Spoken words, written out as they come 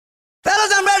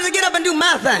wanted to get up and do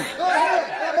my thing.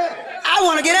 I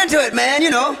want to get into it, man, you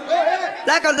know.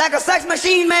 Like a sex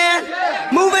machine, man.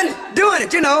 Moving, doing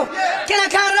it, you know. Can I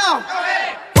count it off?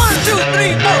 1, 2,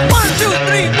 3, 4. 1, 2,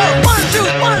 3, 4. 1,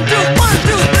 2, 1, 2.